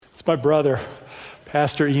It's my brother,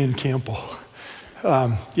 Pastor Ian Campbell.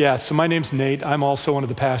 So my name's Nate. I'm also one of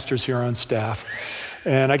the pastors here on staff.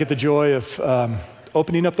 And I get the joy of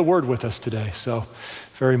opening up the Word with us today. So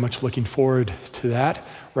very much looking forward to that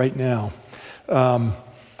right now.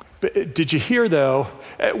 But did you hear, though,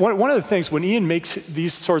 one of the things when Ian makes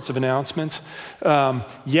these sorts of announcements,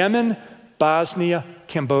 Yemen, Bosnia,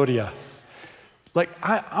 Cambodia,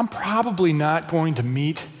 I'm probably not going to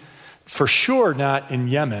meet, for sure not in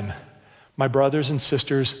Yemen, my brothers and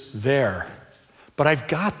sisters there. But I've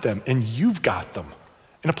got them, and you've got them.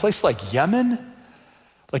 In a place like Yemen,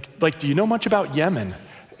 do you know much about Yemen?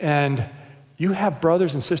 And you have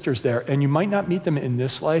brothers and sisters there, and you might not meet them in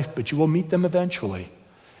this life, but you will meet them eventually.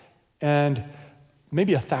 And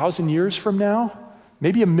maybe 1,000 years from now,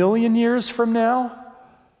 maybe 1,000,000 years from now,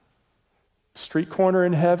 street corner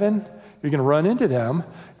in heaven, you're going to run into them,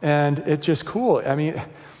 and it's just cool. I mean,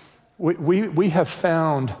 we have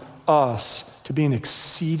found us to be an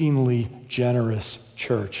exceedingly generous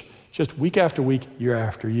church, just week after week, year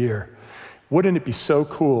after year. Wouldn't it be so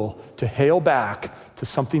cool to hail back to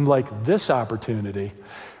something like this opportunity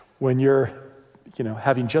when you're,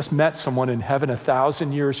 having just met someone in heaven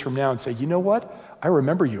 1,000 years from now and say, you know what? I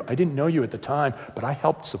remember you. I didn't know you at the time, but I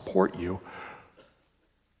helped support you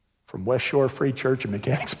from West Shore Free Church in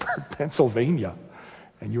Mechanicsburg, Pennsylvania.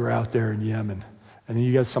 And you were out there in Yemen. And then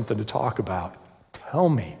you got something to talk about. Tell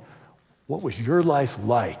me, what was your life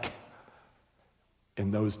like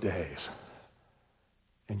in those days?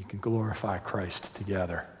 And you can glorify Christ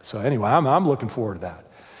together. So anyway, I'm looking forward to that.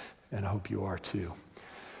 And I hope you are too.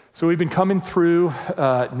 So we've been coming through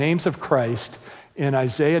names of Christ in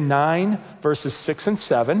Isaiah 9, verses 6 and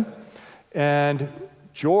 7. And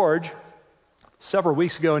George, several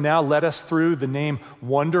weeks ago now, led us through the name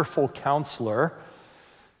Wonderful Counselor.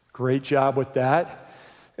 Great job with that.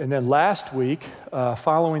 And then last week,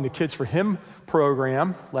 following the Kids for Him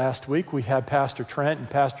program, last week we had Pastor Trent, and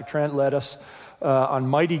Pastor Trent led us on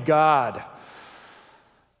Mighty God.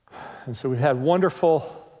 And so we had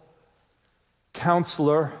Wonderful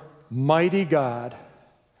Counselor, Mighty God,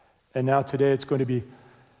 and now today it's going to be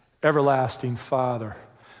Everlasting Father.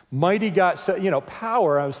 Mighty God, so,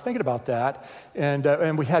 power, I was thinking about that,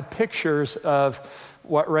 and we had pictures of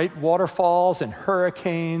waterfalls and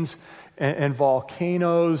hurricanes and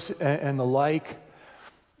volcanoes and the like.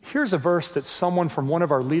 Here's a verse that someone from one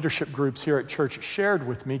of our leadership groups here at church shared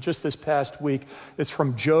with me just this past week. It's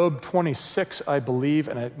from Job 26, I believe,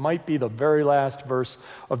 and it might be the very last verse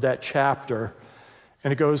of that chapter.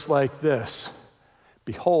 And it goes like this: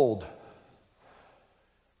 Behold,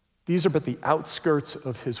 these are but the outskirts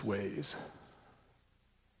of his ways,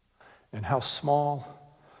 and how small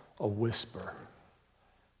a whisper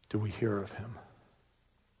do we hear of him.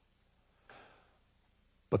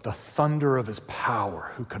 But the thunder of his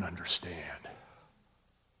power, who can understand?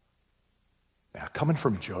 Now, coming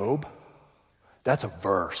from Job, that's a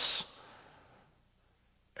verse.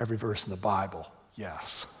 Every verse in the Bible,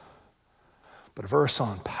 yes. But a verse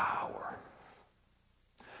on power.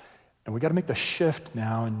 And we got to make the shift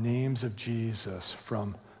now in names of Jesus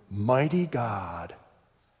from Mighty God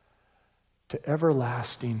to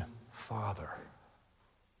Everlasting Father.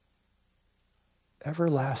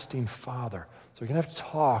 Everlasting Father. So we're going to have to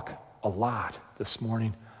talk a lot this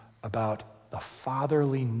morning about the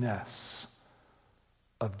fatherliness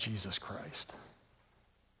of Jesus Christ.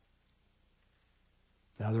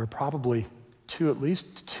 Now, there are probably at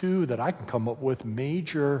least two that I can come up with,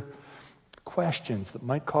 major questions that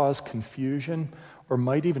might cause confusion or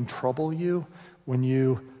might even trouble you when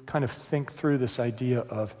you kind of think through this idea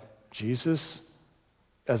of Jesus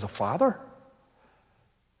as a father.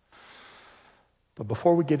 But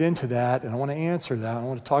before we get into that, and I want to answer that, I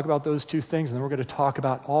want to talk about those two things, and then we're going to talk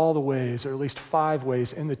about all the ways, or at least 5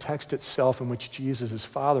 ways in the text itself in which Jesus is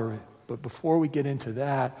Father. But before we get into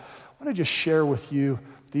that, I want to just share with you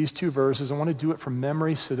these 2 verses. I want to do it from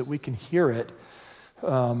memory so that we can hear it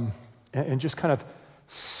and just kind of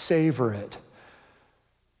savor it.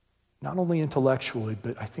 Not only intellectually,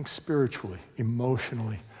 but I think spiritually,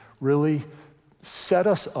 emotionally. Really set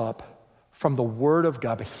us up from the Word of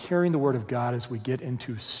God, but hearing the Word of God as we get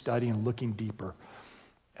into study and looking deeper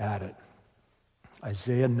at it.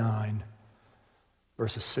 Isaiah 9,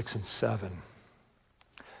 verses 6 and 7.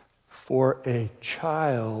 For a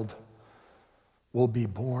child will be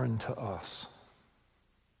born to us.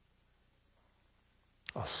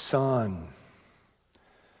 A son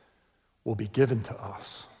will be given to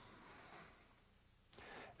us.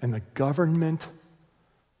 And the government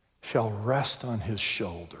shall rest on his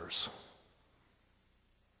shoulders.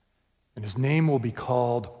 And his name will be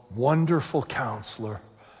called Wonderful Counselor,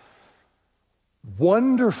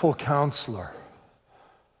 Wonderful Counselor,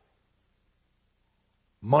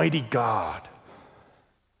 Mighty God,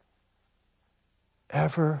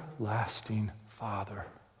 Everlasting Father,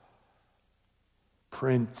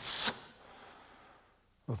 Prince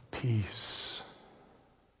of Peace.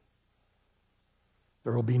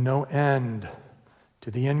 There will be no end to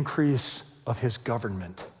the increase of his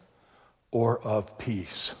government or of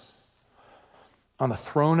peace. On the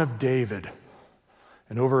throne of David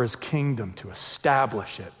and over his kingdom, to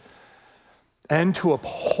establish it and to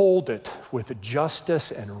uphold it with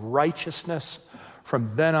justice and righteousness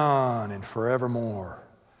from then on and forevermore.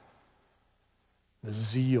 The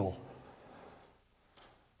zeal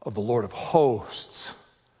of the Lord of hosts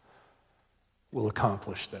will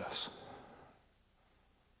accomplish this.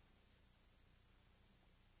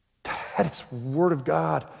 That is Word of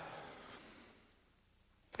God.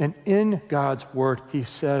 And in God's Word, he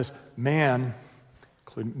says, man,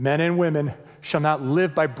 including men and women, shall not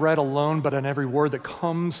live by bread alone, but on every word that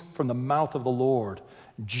comes from the mouth of the Lord.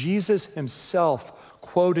 Jesus himself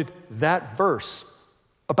quoted that verse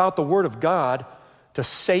about the Word of God to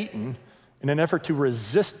Satan in an effort to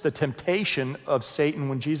resist the temptation of Satan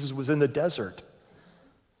when Jesus was in the desert.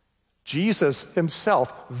 Jesus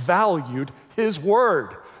himself valued his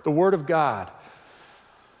word, the Word of God.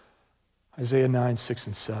 Isaiah 9, 6,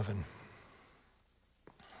 and 7.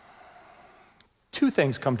 Two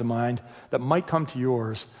things come to mind that might come to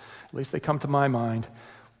yours, at least they come to my mind,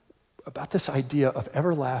 about this idea of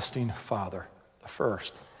everlasting Father. The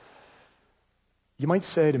first, you might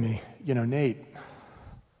say to me, Nate,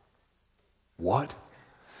 what?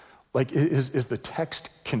 Like, is the text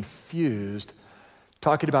confused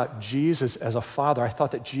talking about Jesus as a father? I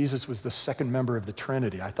thought that Jesus was the second member of the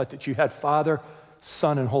Trinity. I thought that you had Father,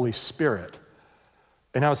 Son, and Holy Spirit.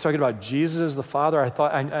 And I was talking about Jesus as the Father. I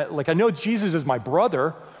thought, I know Jesus is my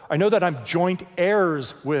brother. I know that I'm joint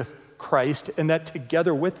heirs with Christ and that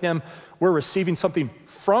together with him, we're receiving something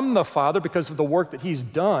from the Father because of the work that he's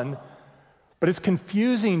done. But it's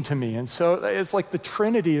confusing to me. And so it's like the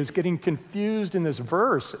Trinity is getting confused in this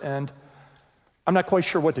verse, and I'm not quite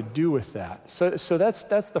sure what to do with that. So that's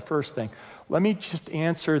the first thing. Let me just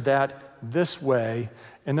answer that this way,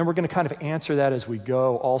 and then we're going to kind of answer that as we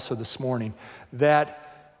go also this morning, that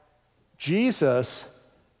Jesus,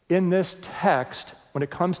 in this text, when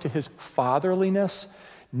it comes to his fatherliness,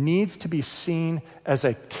 needs to be seen as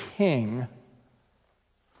a king.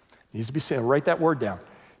 Needs to be seen, write that word down.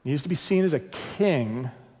 Needs to be seen as a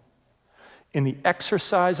king in the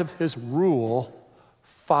exercise of his rule,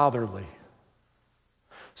 fatherly.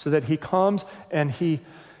 So that he comes and he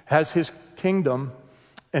has his kingdom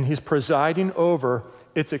and he's presiding over,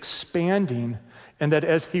 it's expanding, and that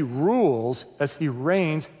as he rules, as he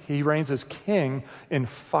reigns as king in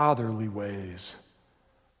fatherly ways.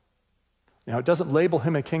 Now, it doesn't label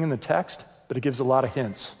him a king in the text, but it gives a lot of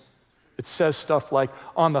hints. It says stuff like,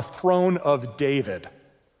 on the throne of David.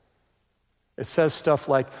 It says stuff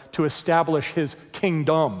like, to establish his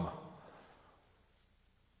kingdom.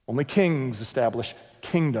 Only kings establish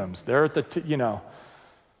kingdoms. They're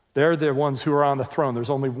they're the ones who are on the throne. There's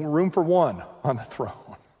only room for one on the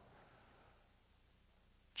throne.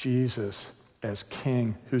 Jesus as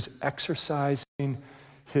king who's exercising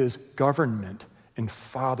his government in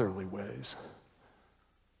fatherly ways.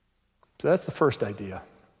 So that's the first idea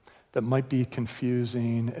that might be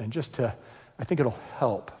confusing, and I think it'll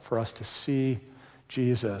help for us to see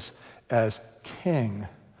Jesus as king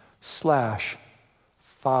 /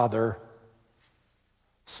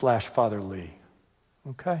 father/fatherly.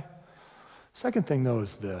 Okay? Second thing, though,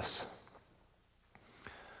 is this.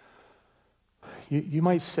 You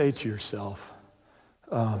might say to yourself,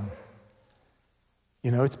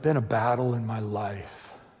 it's been a battle in my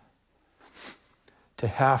life to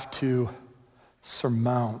have to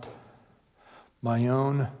surmount my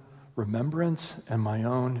own remembrance and my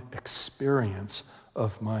own experience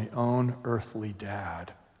of my own earthly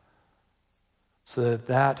dad, so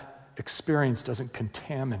that experience doesn't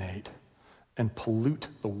contaminate and pollute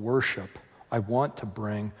the worship I want to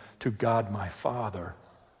bring to God my Father.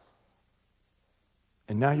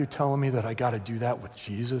 And now you're telling me that I got to do that with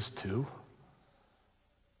Jesus too?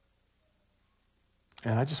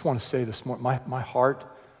 And I just want to say this morning, my heart,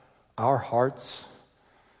 our hearts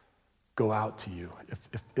go out to you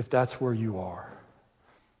if that's where you are.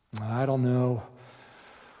 I don't know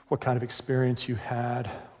what kind of experience you had,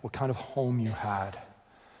 what kind of home you had.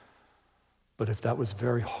 But if that was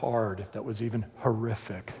very hard, if that was even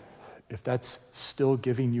horrific, if that's still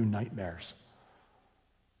giving you nightmares,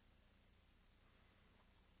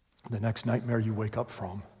 the next nightmare you wake up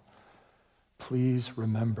from, please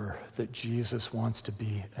remember that Jesus wants to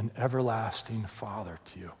be an everlasting Father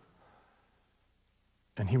to you.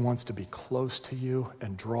 And he wants to be close to you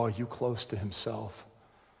and draw you close to himself.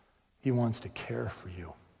 He wants to care for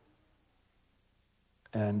you.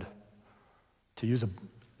 And to use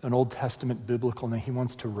an Old Testament biblical name, he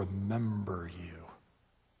wants to remember you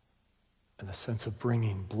in the sense of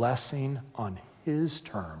bringing blessing on his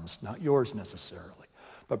terms, not yours necessarily,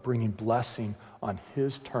 but bringing blessing on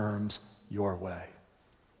his terms your way.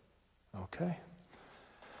 Okay?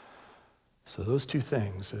 So those two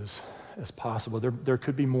things as possible. There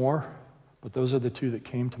could be more, but those are the two that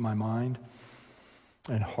came to my mind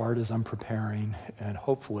and heart as I'm preparing, and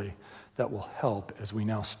hopefully that will help as we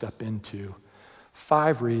now step into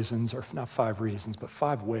 5 reasons, or not 5 reasons, but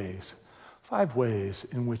 5 ways. 5 ways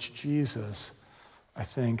in which Jesus, I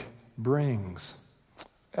think,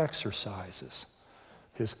 exercises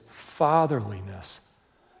his fatherliness,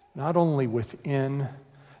 not only within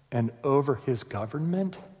and over his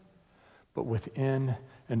government, but within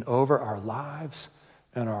and over our lives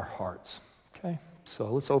and our hearts. Okay?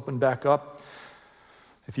 So let's open back up.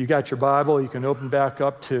 If you got your Bible, you can open back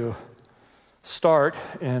up to start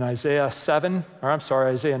in Isaiah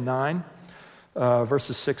 9,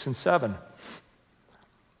 verses 6 and 7.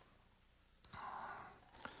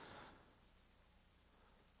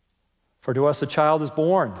 For to us a child is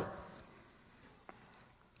born,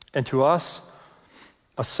 and to us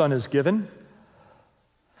a son is given,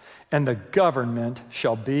 and the government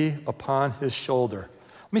shall be upon his shoulder.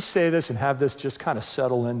 Let me say this and have this just kind of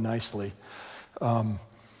settle in nicely.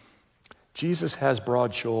 Jesus has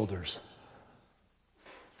broad shoulders,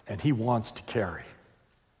 and he wants to carry.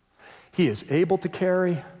 He is able to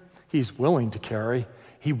carry. He's willing to carry.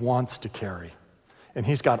 He wants to carry. And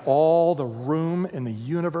he's got all the room in the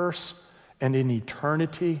universe and in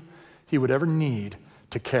eternity he would ever need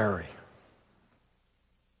to carry.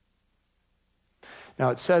 Now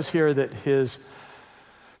it says here that his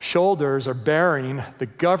shoulders are bearing the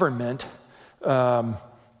government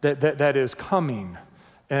that is coming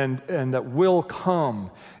and that will come.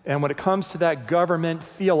 And when it comes to that government,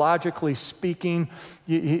 theologically speaking,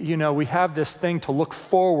 you know, we have this thing to look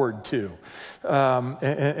forward to,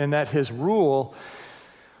 and that his rule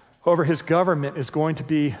over his government is going to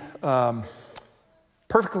be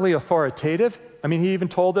perfectly authoritative. I mean, he even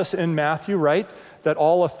told us in Matthew, right, that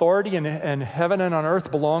all authority in heaven and on earth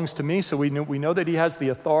belongs to me. So we know that he has the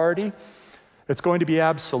authority. It's going to be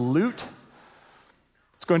absolute.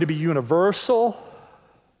 It's going to be universal.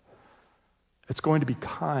 It's going to be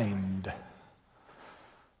kind.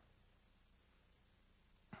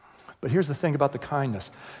 But here's the thing about the kindness.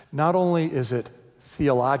 Not only is it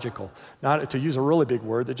theological, not to use a really big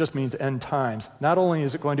word that just means end times, not only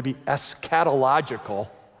is it going to be eschatological,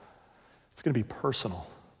 it's going to be personal.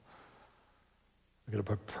 It's going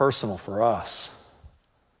to be personal for us.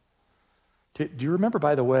 Do you remember,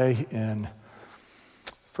 by the way, in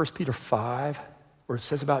 1 Peter 5, where it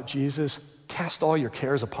says about Jesus, cast all your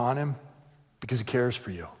cares upon him because he cares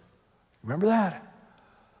for you? Remember that?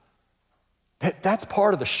 That's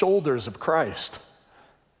part of the shoulders of Christ.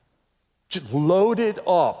 Just loaded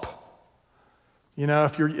up. You know,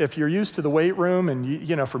 if you're used to the weight room and,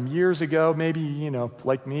 you know, from years ago, maybe, you know,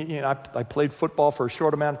 like me, you know, I played football for a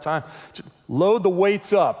short amount of time. Just load the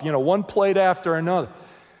weights up, you know, one plate after another.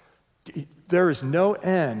 There is no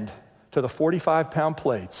end to the 45-pound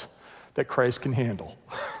plates that Christ can handle.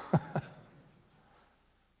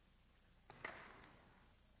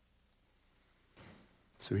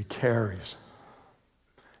 So he carries.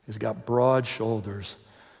 He's got broad shoulders,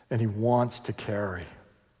 and he wants to carry.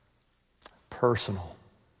 Personal.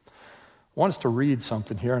 I want us to read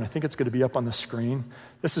something here, and I think it's going to be up on the screen.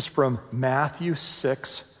 This is from Matthew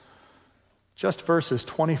 6, just verses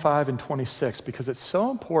 25 and 26, because it's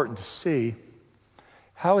so important to see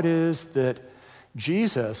how it is that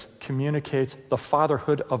Jesus communicates the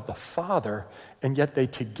fatherhood of the Father, and yet they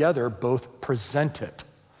together both present it.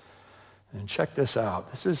 And check this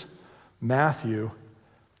out. This is Matthew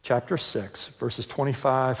chapter 6, verses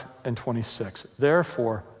 25 and 26.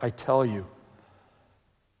 Therefore, I tell you,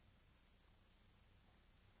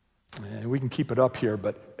 and we can keep it up here,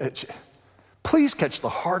 but please catch the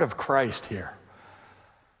heart of Christ here.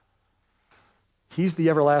 He's the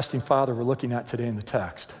everlasting Father we're looking at today in the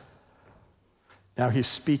text. Now he's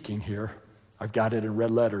speaking here. I've got it in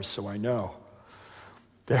red letters, so I know.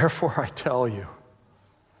 Therefore, I tell you,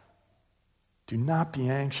 do not be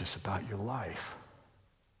anxious about your life,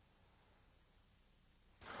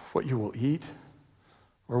 what you will eat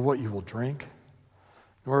or what you will drink,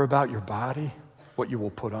 nor about your body, what you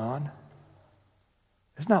will put on.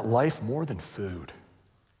 Is not life more than food,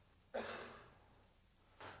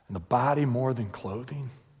 and the body more than clothing?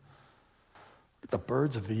 Look at the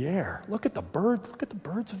birds of the air. Look at the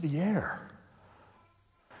birds of the air.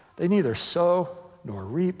 They neither sow nor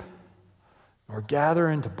reap nor gather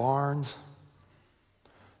into barns,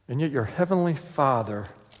 and yet your heavenly Father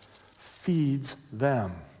feeds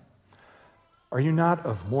them. Are you not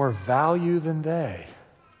of more value than they?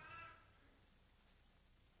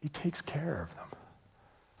 He takes care of them.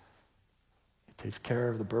 He takes care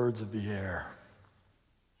of the birds of the air.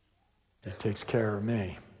 He takes care of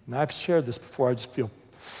me. And I've shared this before. I just feel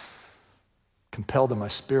compelled in my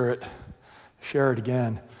spirit to share it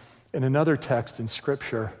again. In another text in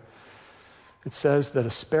Scripture, it says that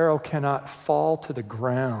a sparrow cannot fall to the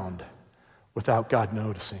ground without God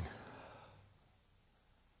noticing.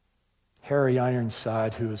 Harry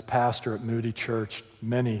Ironside, who was pastor at Moody Church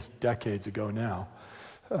many decades ago now,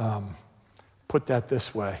 put that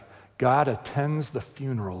this way: God attends the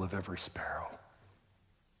funeral of every sparrow.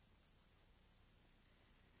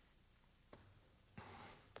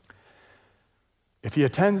 If he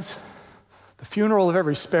attends the funeral of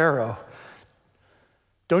every sparrow,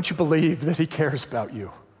 don't you believe that he cares about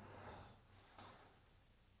you?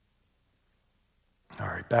 All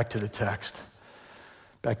right, back to the text.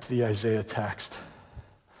 Back to the Isaiah text.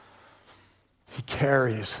 He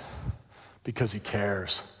carries because he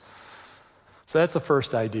cares. So that's the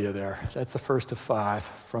first idea there. That's the first of 5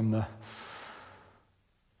 from our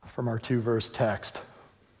 2-verse text.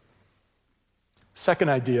 Second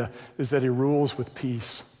idea is that he rules with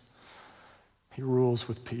peace. He rules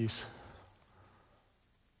with peace.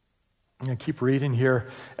 I'm going to keep reading here.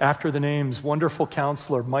 After the names, Wonderful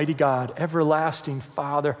Counselor, Mighty God, Everlasting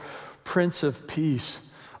Father, Prince of Peace,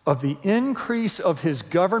 of the increase of his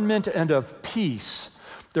government and of peace,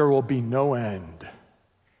 there will be no end.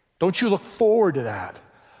 Don't you look forward to that?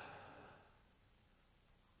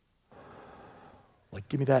 Like,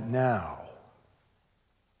 give me that now,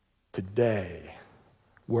 today,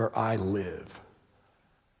 where I live,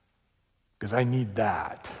 because I need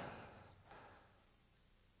that.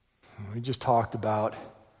 We just talked about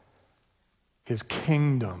his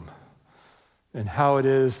kingdom and how it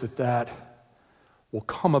is that will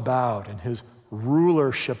come about and his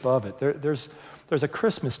rulership of it. There's a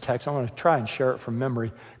Christmas text. I want to try and share it from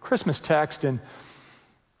memory. Christmas text in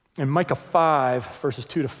Micah 5, verses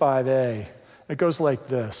 2 to 5a. It goes like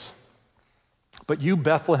this. But you,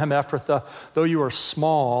 Bethlehem Ephrathah, though you are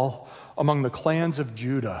small among the clans of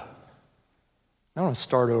Judah. I want to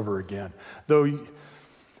start over again.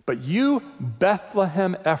 But you,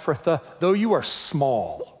 Bethlehem Ephrathah, though you are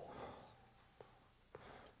small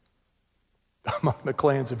among the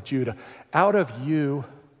clans of Judah, out of you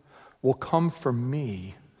will come for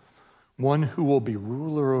me one who will be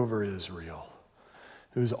ruler over Israel,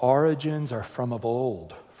 whose origins are from of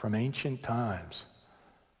old, from ancient times.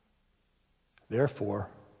 Therefore,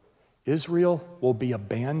 Israel will be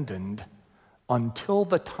abandoned until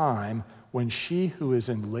the time when she who is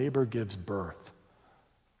in labor gives birth,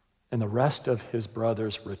 and the rest of his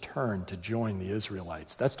brothers return to join the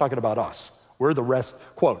Israelites. That's talking about us. We're the rest,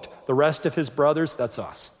 quote, the rest of his brothers, that's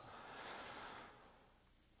us.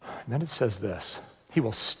 And then it says this: he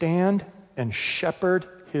will stand and shepherd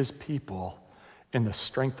his people in the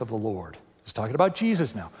strength of the Lord. He's talking about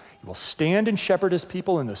Jesus now. He will stand and shepherd his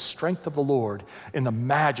people in the strength of the Lord, in the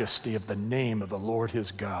majesty of the name of the Lord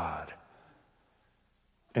his God.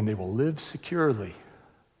 And they will live securely,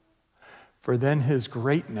 for then his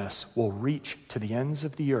greatness will reach to the ends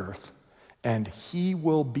of the earth, and he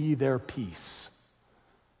will be their peace.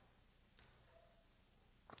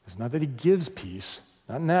 It's not that he gives peace,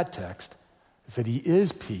 not in that text. It's that he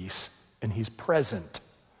is peace, and he's present.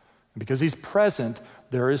 And because he's present,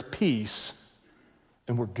 there is peace,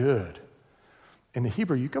 and we're good. In the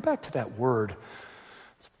Hebrew, you go back to that word.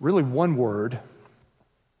 It's really one word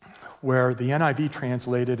where the NIV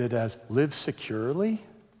translated it as live securely.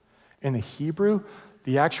 In the Hebrew,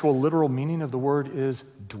 the actual literal meaning of the word is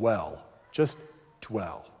dwell. Just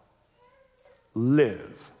dwell.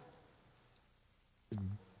 Live.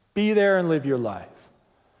 Be there and live your life.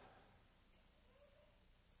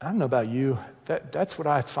 I don't know about you, that's what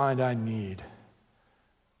I find I need.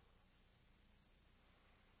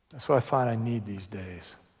 That's what I find I need these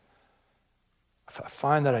days. I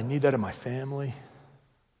find that I need that in my family.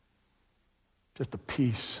 Just the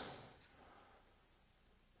peace.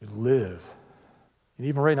 To live. And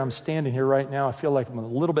even right now, I'm standing here right now, I feel like I'm a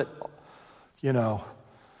little bit, on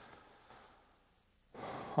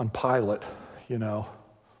pilot,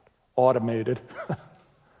 automated.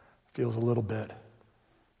 Feels a little bit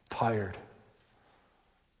tired.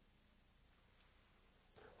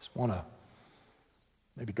 Just want to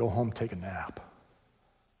maybe go home, take a nap.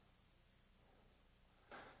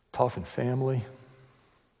 tough in family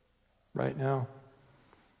right now.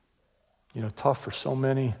 Tough for so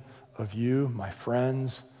many of you, my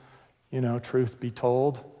friends, truth be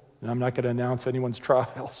told. And I'm not going to announce anyone's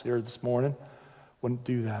trials here this morning. Wouldn't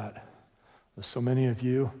do that. There's so many of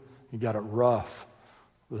you, you got it rough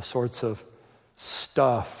with the sorts of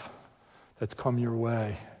stuff that's come your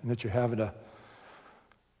way and that you're having to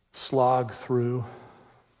slog through,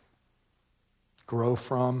 grow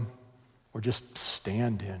from, or just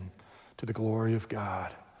stand in to the glory of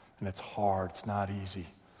God. And it's hard. It's not easy.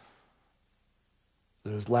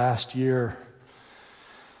 It was last year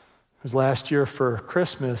for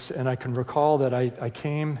Christmas, and I can recall that I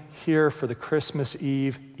came here for the Christmas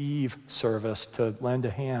Eve service to lend a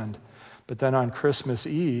hand. But then on Christmas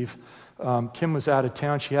Eve, Kim was out of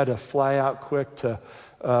town. She had to fly out quick to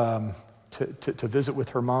visit with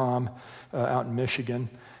her mom out in Michigan.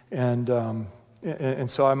 And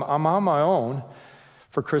so I'm on my own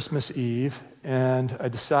for Christmas Eve, and I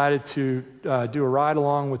decided to do a ride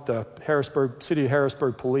along with the City of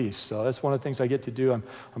Harrisburg Police. So that's one of the things I get to do. I'm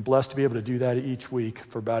blessed to be able to do that each week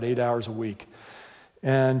for about 8 hours a week.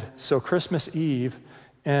 And so Christmas Eve,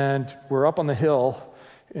 and we're up on the hill,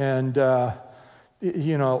 and I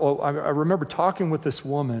remember talking with this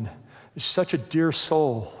woman. She's such a dear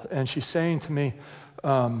soul, and she's saying to me,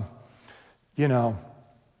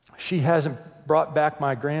 she hasn't brought back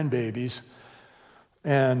my grandbabies,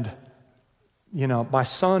 and my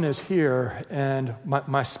son is here, and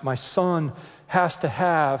my son has to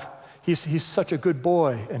have, he's such a good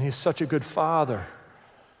boy, and he's such a good father.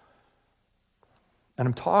 And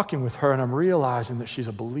I'm talking with her, and I'm realizing that she's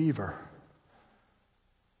a believer.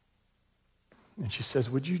 And she says,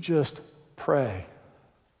 would you just pray?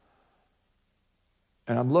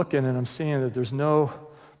 And I'm looking, and I'm seeing that there's no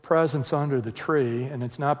presents under the tree, and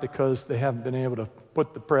it's not because they haven't been able to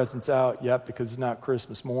put the presents out yet, because it's not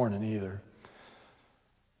Christmas morning either.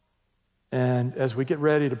 And as we get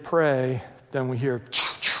ready to pray, then we hear,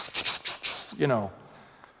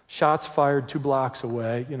 shots fired 2 blocks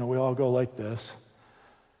away. We all go like this.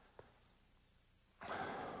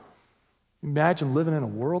 Imagine living in a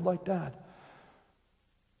world like that.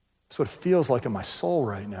 That's what it feels like in my soul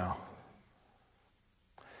right now.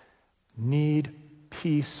 Need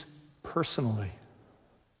peace personally.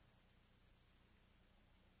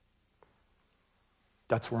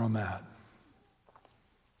 That's where I'm at.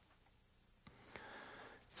 It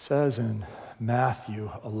says in Matthew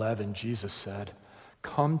 11, Jesus said,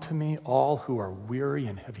 "Come to me, all who are weary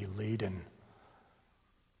and heavy laden,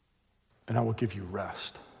 and I will give you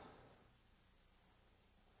rest.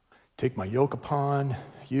 Take my yoke upon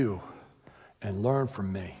you and learn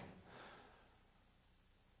from me.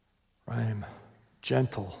 I am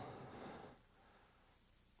gentle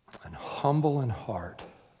and humble in heart."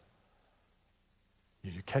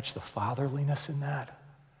 Did you catch the fatherliness in that?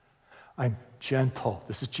 I'm gentle.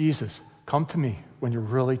 This is Jesus. Come to me when you're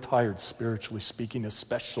really tired, spiritually speaking,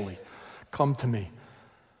 especially. Come to me.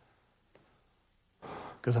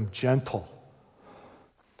 Because I'm gentle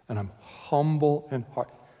and I'm humble in heart.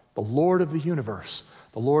 The Lord of the universe,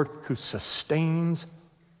 the Lord who sustains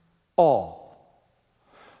all,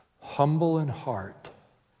 humble in heart.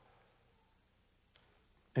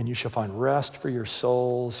 And you shall find rest for your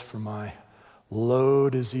souls, for my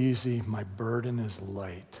load is easy, my burden is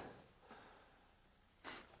light.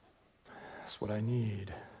 That's what I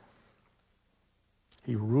need.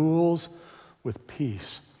 He rules with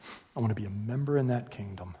peace. I want to be a member in that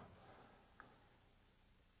kingdom.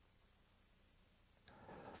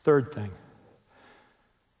 Third thing,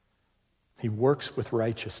 he works with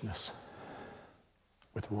righteousness.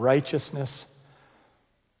 With righteousness,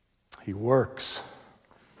 he works.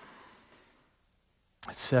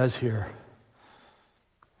 It says here,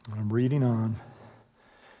 I'm reading on,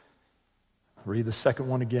 I'll read the second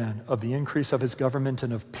one again. Of the increase of his government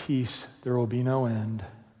and of peace, there will be no end.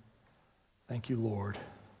 Thank you, Lord.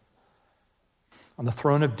 On the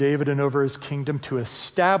throne of David and over his kingdom, to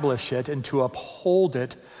establish it and to uphold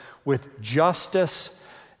it with justice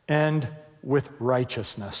and with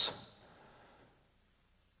righteousness.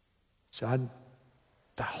 So I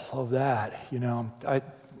love that.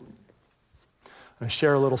 I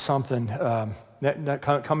share a little something.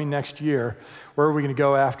 Coming next year, where are we going to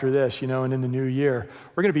go after this? And in the new year,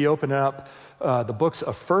 we're going to be opening up the books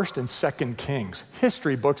of 1st and 2nd Kings,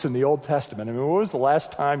 history books in the Old Testament. I mean, when was the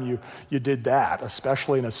last time you did that,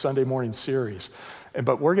 especially in a Sunday morning series?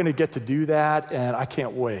 But we're going to get to do that, and I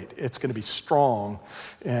can't wait. It's going to be strong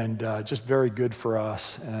and just very good for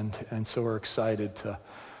us, and so we're excited to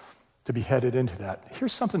be headed into that.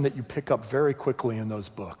 Here's something that you pick up very quickly in those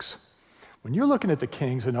books. When you're looking at the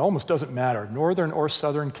kings, and it almost doesn't matter, northern or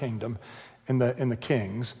southern kingdom in the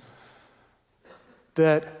kings,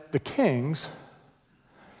 that the kings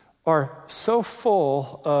are so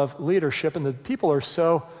full of leadership and the people are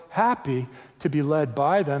so happy to be led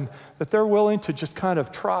by them that they're willing to just kind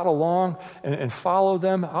of trot along and follow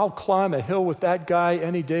them. I'll climb a hill with that guy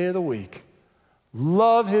any day of the week.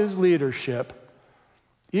 Love his leadership,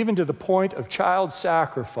 even to the point of child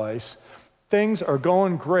sacrifice. Things are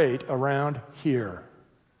going great around here.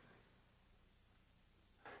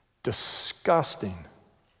 Disgusting.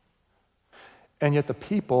 And yet the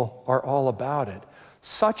people are all about it,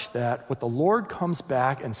 such that when the Lord comes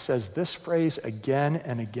back and says this phrase again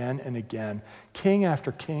and again and again, king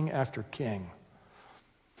after king after king,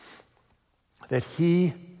 that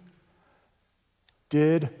he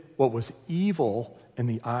did what was evil in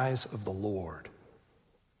the eyes of the Lord.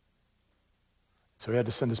 So he had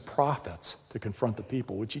to send his prophets to confront the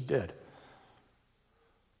people, which he did.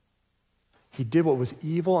 He did what was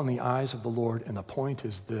evil in the eyes of the Lord, and the point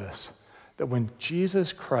is this, that when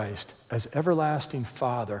Jesus Christ, as everlasting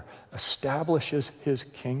Father, establishes his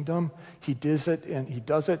kingdom, he does it, and he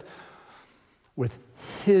does it with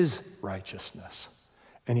his righteousness,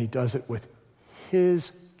 and he does it with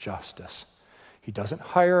his justice. He doesn't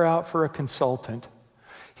hire out for a consultant.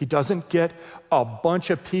 He doesn't get a bunch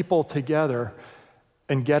of people together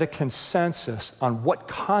and get a consensus on what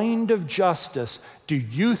kind of justice do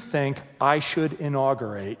you think I should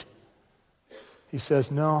inaugurate. He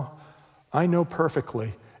says, no, I know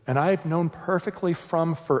perfectly, and I've known perfectly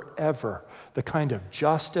from forever the kind of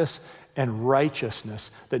justice and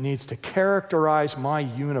righteousness that needs to characterize my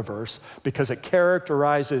universe because it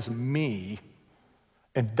characterizes me,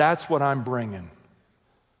 and that's what I'm bringing.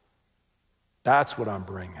 That's what I'm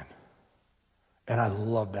bringing. And I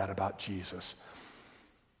love that about Jesus.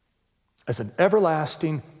 As an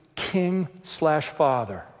everlasting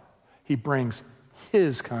king/father, he brings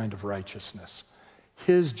his kind of righteousness,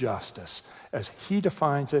 his justice, as he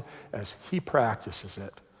defines it, as he practices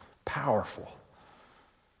it. Powerful.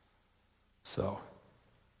 So,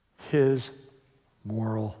 his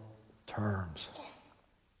moral terms.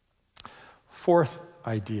 Fourth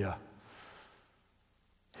idea,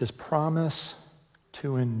 his promise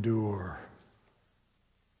to endure.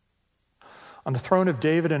 On the throne of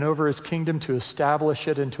David and over his kingdom, to establish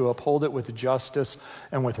it and to uphold it with justice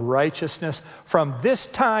and with righteousness from this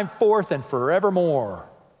time forth and forevermore.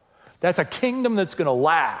 That's a kingdom that's going to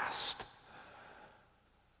last.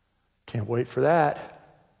 Can't wait for that.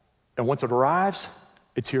 And once it arrives,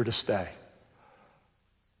 it's here to stay.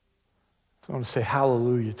 So I want to say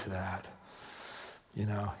hallelujah to that. You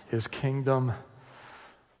know, his kingdom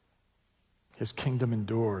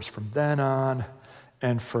endures from then on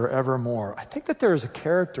and forevermore. I think that there is a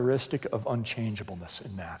characteristic of unchangeableness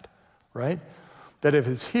in that, right? That if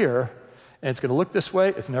it's here and it's going to look this way,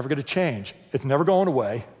 it's never going to change. It's never going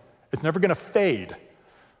away. It's never going to fade,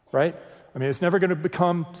 right? I mean, it's never going to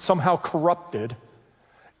become somehow corrupted.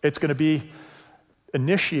 It's going to be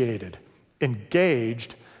initiated,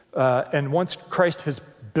 engaged, and once Christ has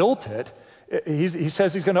built it, he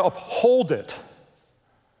says he's going to uphold it.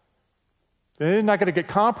 They're not going to get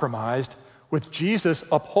compromised with Jesus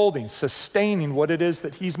upholding, sustaining what it is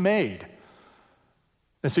that he's made.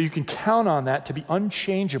 And so you can count on that to be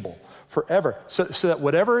unchangeable forever, so that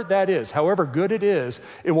whatever that is, however good it is,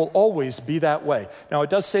 it will always be that way. Now, it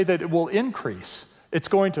does say that it will increase. It's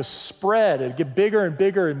going to spread and get bigger and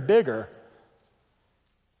bigger and bigger.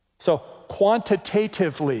 So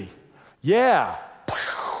quantitatively, yeah,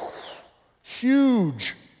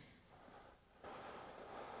 huge.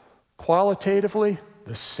 Qualitatively,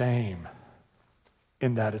 the same,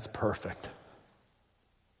 in that it's perfect.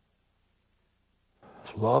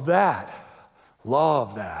 Love that.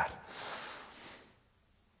 Love that.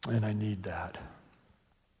 And I need that.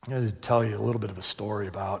 I'm going to tell you a little bit of a story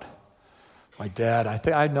about my dad.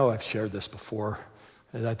 I know I've shared this before,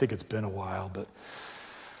 and I think it's been a while, but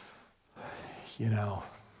you know,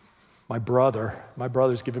 my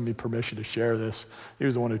brother's given me permission to share this. He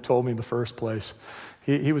was the one who told me in the first place.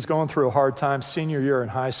 He was going through a hard time senior year in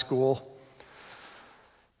high school,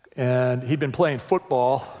 and he'd been playing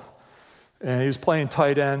football, and he was playing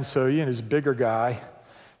tight end, so he's a bigger guy,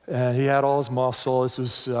 and he had all his muscle. This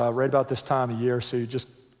was right about this time of year, so he just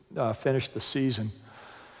finished the season.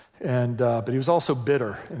 But he was also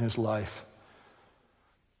bitter in his life.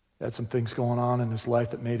 He had some things going on in his life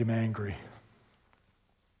that made him angry.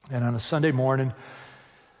 And on a Sunday morning,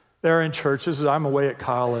 they're in church. I'm away at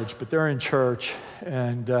college, but they're in church,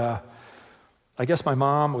 and I guess my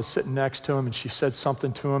mom was sitting next to him, and she said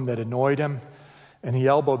something to him that annoyed him, and he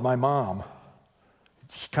elbowed my mom.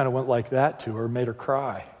 She kind of went like that to her, made her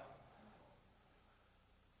cry.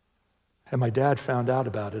 And my dad found out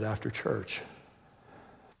about it after church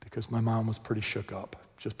because my mom was pretty shook up,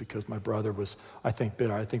 just because my brother was, I think,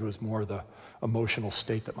 bitter. I think it was more the emotional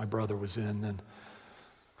state that my brother was in than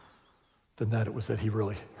that it was that he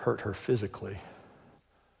really hurt her physically.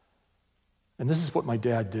 And this is what my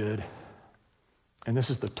dad did, and this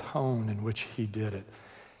is the tone in which he did it.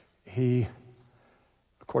 He,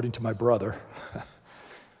 according to my brother,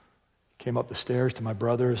 came up the stairs to my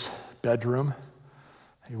brother's bedroom.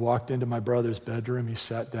 He walked into my brother's bedroom. He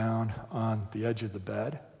sat down on the edge of the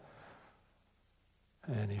bed,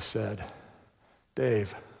 and he said,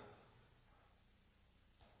 "Dave."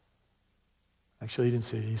 Actually, he didn't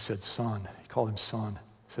say it. He said, "Son." He called him son.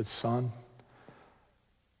 He said, "Son,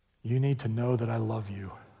 you need to know that I love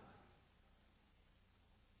you,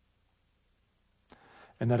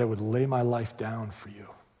 and that I would lay my life down for you,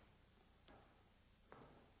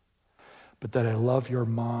 but that I love your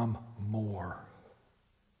mom more.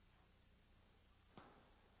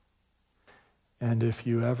 And if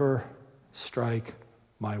you ever strike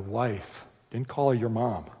my wife," didn't call her your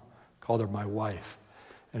mom, called her my wife,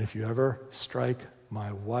 "and if you ever strike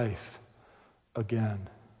my wife again,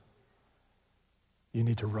 you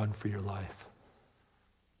need to run for your life."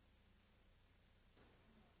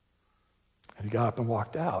 And he got up and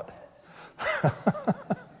walked out.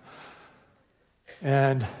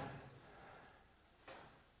 And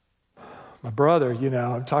my brother,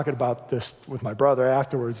 I'm talking about this with my brother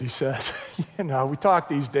afterwards. He says, we talk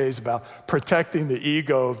these days about protecting the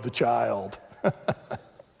ego of the child.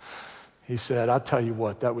 He said, "I'll tell you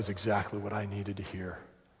what, that was exactly what I needed to hear.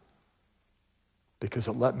 Because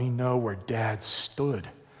it let me know where Dad stood.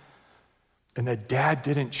 And that Dad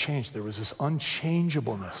didn't change. There was this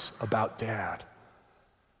unchangeableness about Dad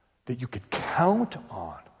that you could count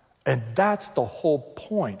on. And that's the whole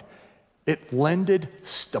point. It lended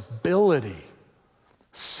stability,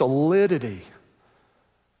 solidity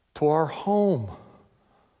to our home.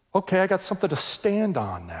 Okay, I got something to stand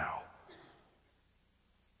on now.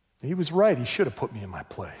 He was right. He should have put me in my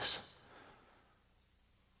place.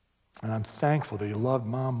 And I'm thankful that he loved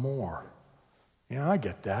Mom more. I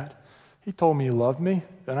get that. He told me he loved me,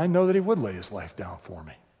 and I know that he would lay his life down for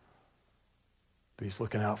me. But he's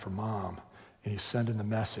looking out for Mom, and he's sending the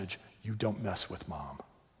message, you don't mess with Mom.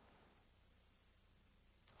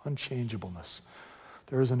 Unchangeableness.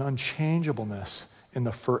 There is an unchangeableness in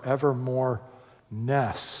the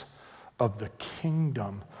forevermore-ness of the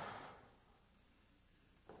kingdom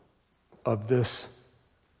of this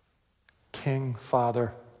King,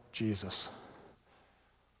 Father, Jesus.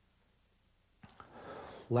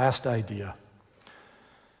 Last idea.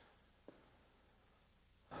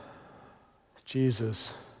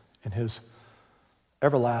 Jesus, in his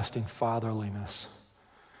everlasting fatherliness,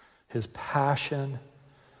 his passion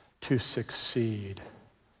to succeed.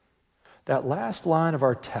 That last line of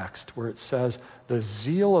our text where it says, "The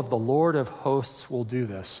zeal of the Lord of hosts will do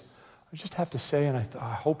this." I just have to say, and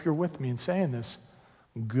I hope you're with me in saying this,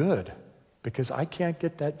 good, because I can't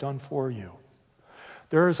get that done for you.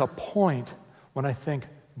 There is a point when I think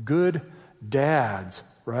good dads,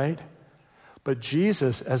 right? But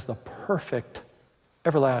Jesus, as the perfect,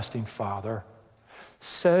 everlasting Father,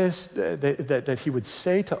 says that he would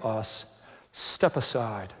say to us, step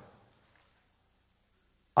aside.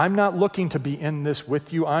 I'm not looking to be in this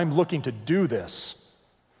with you. I'm looking to do this.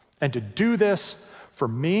 And to do this for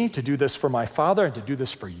me, to do this for my Father, and to do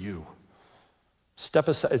this for you. Step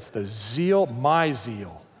aside. It's the zeal, my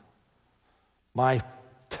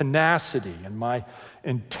tenacity, and my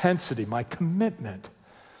intensity, my commitment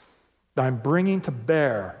that I'm bringing to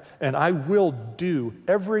bear, and I will do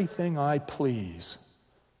everything I please.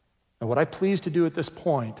 And what I please to do at this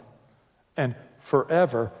point and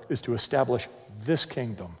forever is to establish this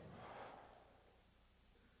kingdom.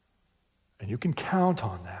 And you can count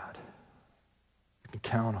on that. You can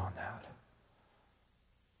count on that.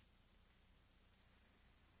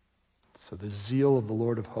 So the zeal of the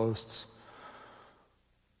Lord of hosts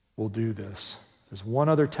will do this. There's one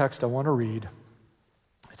other text I want to read.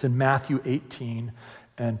 It's in Matthew 18,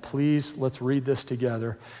 and please, let's read this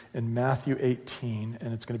together in Matthew 18,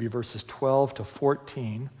 and it's going to be verses 12 to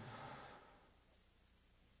 14.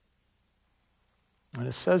 And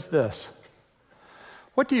it says this,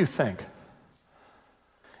 what do you think?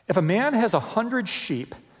 If a man has 100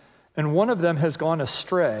 sheep and one of them has gone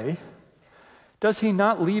astray, does he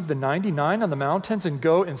not leave the 99 on the mountains and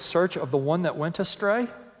go in search of the one that went astray?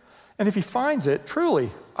 And if he finds it,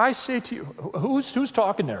 truly, I say to you, who's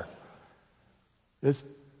talking there? That's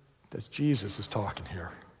Jesus is talking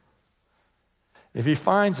here. If he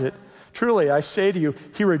finds it, Truly, I say to you,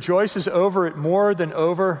 he rejoices over it more than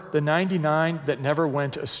over the 99 that never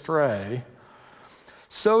went astray.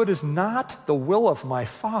 So it is not the will of my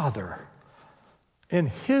Father in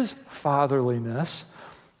his fatherliness,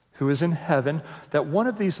 who is in heaven, that one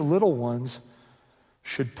of these little ones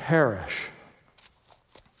should perish.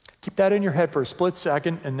 Keep that in your head for a split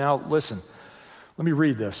second, and now listen. Let me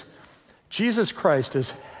read this. Jesus Christ,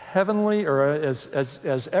 as heavenly or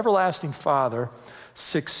as everlasting Father,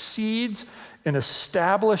 succeeds in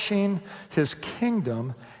establishing his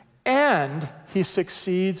kingdom, and he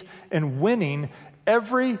succeeds in winning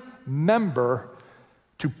every member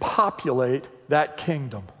to populate that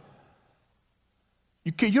kingdom.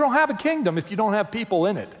 You don't have a kingdom if you don't have people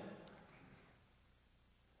in it.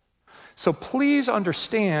 So please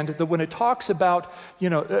understand that when it talks about,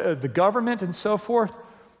 the government and so forth,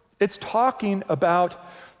 it's talking about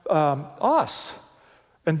us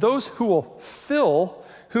and those who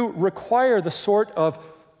require the sort of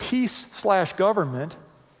peace/government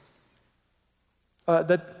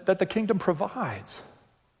that the kingdom provides.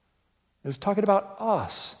 It's talking about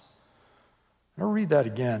us. I'll read that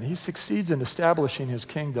again. He succeeds in establishing his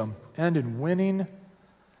kingdom and in winning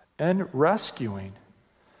and rescuing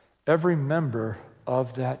every member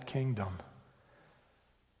of that kingdom.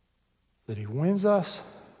 That he wins us,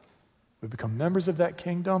 we become members of that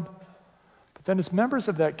kingdom, but then as members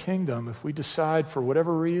of that kingdom, if we decide for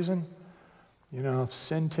whatever reason, if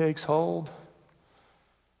sin takes hold,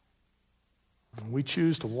 and we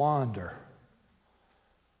choose to wander,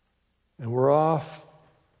 and we're off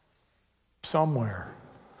somewhere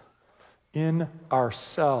in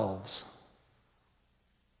ourselves.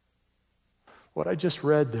 What I just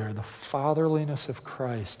read there, the fatherliness of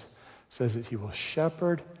Christ, says that he will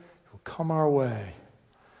shepherd, he will come our way,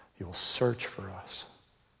 he will search for us.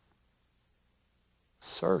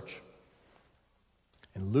 Search.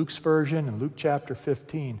 In Luke's version, in Luke chapter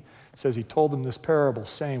 15, it says he told them this parable,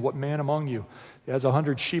 saying, what man among you has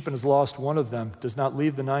 100 sheep and has lost one of them, does not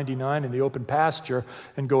leave the 99 in the open pasture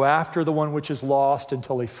and go after the one which is lost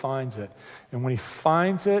until he finds it. And when he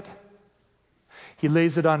finds it, he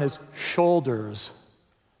lays it on his shoulders,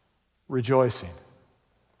 rejoicing.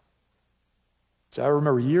 So I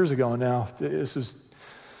remember years ago now, this was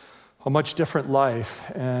a much different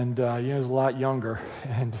life, and I was a lot younger,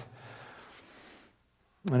 and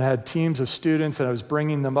I had teams of students, and I was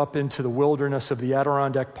bringing them up into the wilderness of the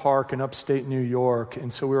Adirondack Park in upstate New York,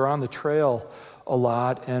 and so we were on the trail a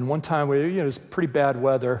lot, and one time it was pretty bad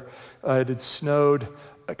weather. It had snowed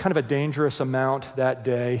kind of a dangerous amount that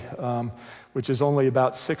day, which is only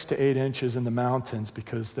about 6 to 8 inches in the mountains,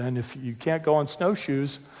 because then if you can't go on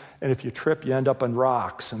snowshoes, and if you trip, you end up on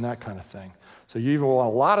rocks and that kind of thing. So you either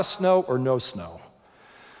want a lot of snow or no snow.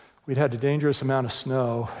 We'd had a dangerous amount of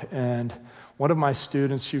snow, and one of my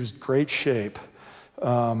students, she was great shape,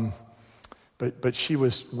 but she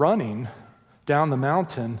was running down the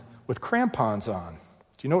mountain with crampons on.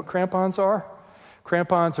 Do you know what crampons are?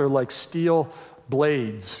 Crampons are like steel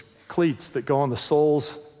blades, cleats that go on the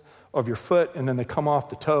soles of your foot, and then they come off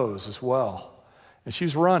the toes as well. And she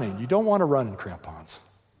was running. You don't want to run in crampons.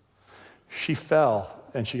 She fell,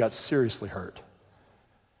 and she got seriously hurt.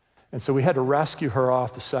 And so we had to rescue her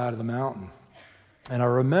off the side of the mountain. And I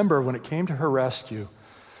remember when it came to her rescue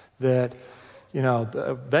that,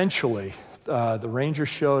 eventually the ranger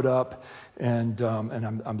showed up, and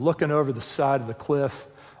I'm looking over the side of the cliff.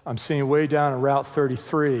 I'm seeing way down on Route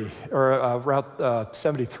 33, or Route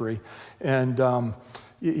 73, and,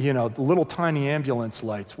 the little tiny ambulance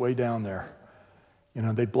lights way down there.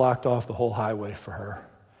 They blocked off the whole highway for her.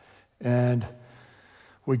 And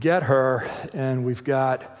we get her, and we've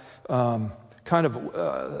got kind of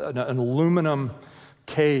an aluminum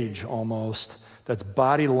cage almost that's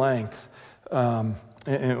body length,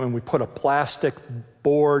 and we put a plastic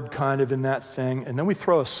board kind of in that thing, and then we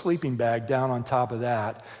throw a sleeping bag down on top of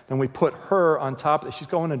that. Then we put her on top of it. She's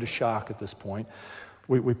going into shock at this point.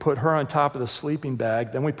 We put her on top of the sleeping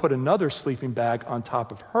bag. Then we put another sleeping bag on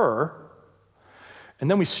top of her, and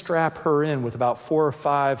then we strap her in with about 4 or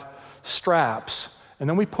 5 straps, and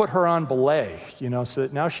then we put her on belay, so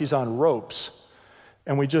that now she's on ropes,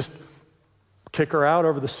 and we just kick her out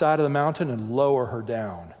over the side of the mountain and lower her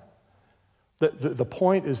down. The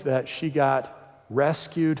point is that she got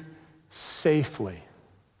rescued safely.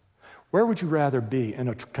 Where would you rather be, in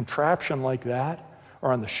a contraption like that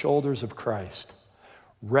or on the shoulders of Christ?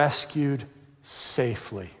 Rescued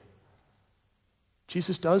safely.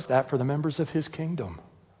 Jesus does that for the members of his kingdom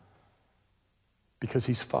because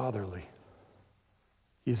he's fatherly.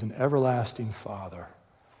 He's an everlasting Father.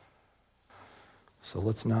 So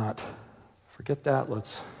let's not forget that.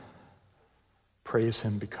 Let's praise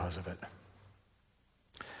him because of it.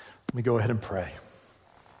 Let me go ahead and pray.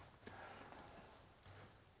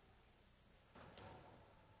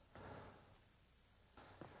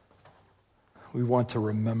 We want to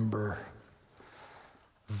remember,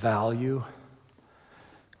 value,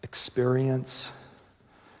 experience,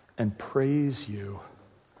 and praise you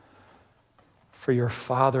for your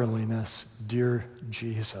fatherliness, dear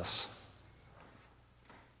Jesus.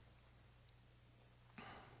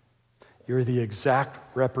 You're the exact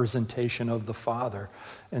representation of the Father,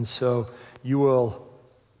 and so you will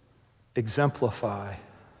exemplify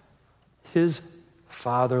his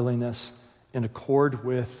fatherliness in accord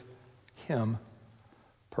with him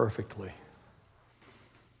perfectly.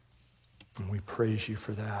 And we praise you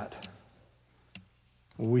for that.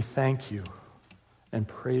 We thank you and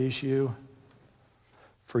praise you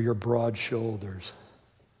for your broad shoulders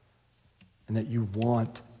and that you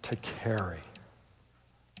want to carry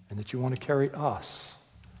and that you want to carry us.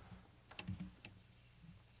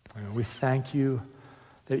 And we thank you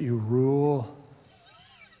that you rule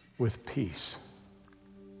with peace.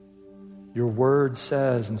 Your word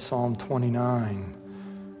says in Psalm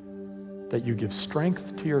 29 that you give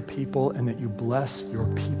strength to your people and that you bless your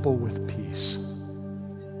people with peace.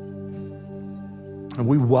 And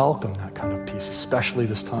we welcome that kind of peace, especially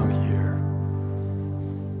this time of year.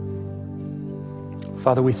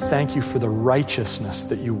 Father, we thank you for the righteousness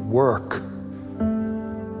that you work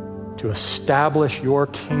to establish your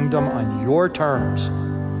kingdom on your terms.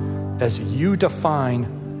 As you define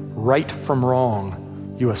right from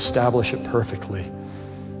wrong, you establish it perfectly.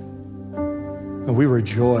 And we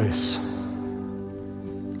rejoice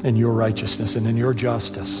in your righteousness and in your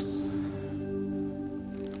justice.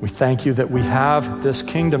 We thank you that we have this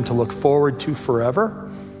kingdom to look forward to forever.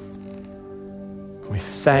 We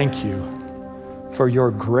thank you for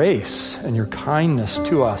your grace and your kindness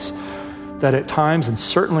to us, that at times, and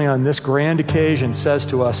certainly on this grand occasion, says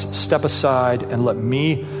to us, step aside and let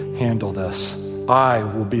me handle this. I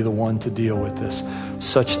will be the one to deal with this,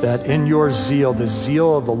 such that in your zeal, the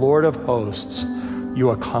zeal of the Lord of hosts, you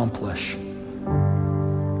accomplish.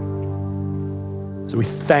 So we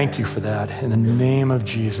thank you for that in the name of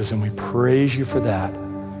Jesus, and we praise you for that.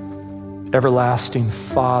 Everlasting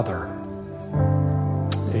Father.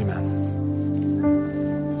 Amen.